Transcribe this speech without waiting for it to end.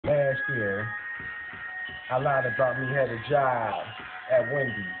year, I lied about me had a job at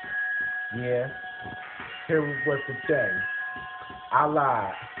Wendy's. Yeah, here was the thing. I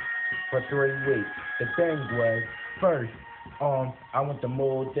lied for 3 weeks. The thing was, first, I went to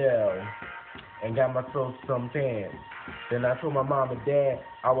Modell and got myself some pants. Then I told my mom and dad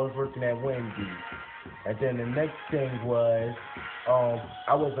I was working at Wendy's. And then the next thing was,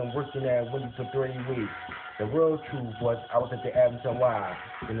 I wasn't working at Wendy's for 3 weeks. The real truth was I was at the Abington Y.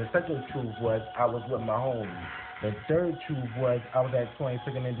 Then the second truth was I was with my homies. The third truth was I was at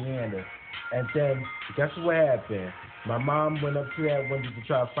 22nd Indiana. And then guess what happened? My mom went up to that Wendy's to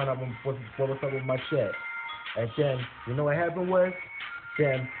try to find out what was up with my check. And then you know what happened was?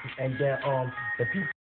 Then the people